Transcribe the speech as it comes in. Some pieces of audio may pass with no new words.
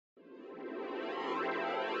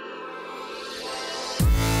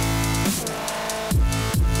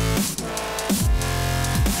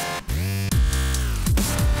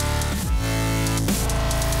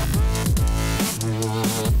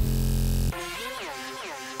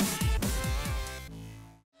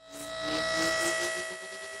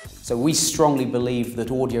So we strongly believe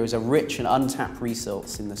that audio is a rich and untapped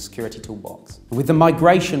resource in the security toolbox. With the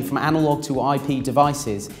migration from analog to IP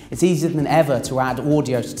devices, it's easier than ever to add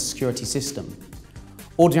audio to the security system.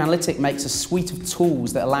 Audio Analytic makes a suite of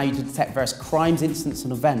tools that allow you to detect various crimes, incidents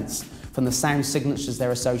and events from the sound signatures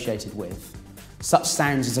they're associated with. Such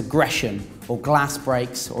sounds as aggression, or glass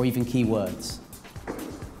breaks, or even keywords.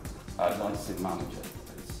 I'd like to see the manager,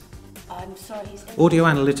 please. I'm sorry, he's... Audio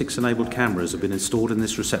Analytics enabled cameras have been installed in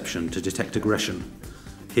this reception to detect aggression.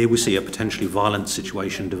 Here we see a potentially violent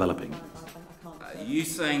situation developing. Are you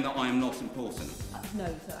saying that I am not important? No,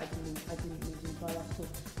 sir, I didn't mean to imply that at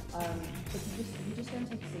all. If you just go and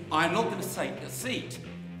take a seat. I'm not going to take a seat.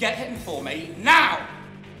 Get him for me, now!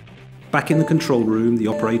 Back in the control room, the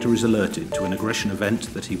operator is alerted to an aggression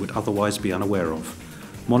event that he would otherwise be unaware of.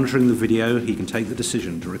 Monitoring the video, he can take the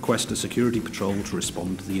decision to request a security patrol to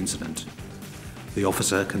respond to the incident. The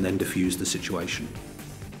officer can then defuse the situation.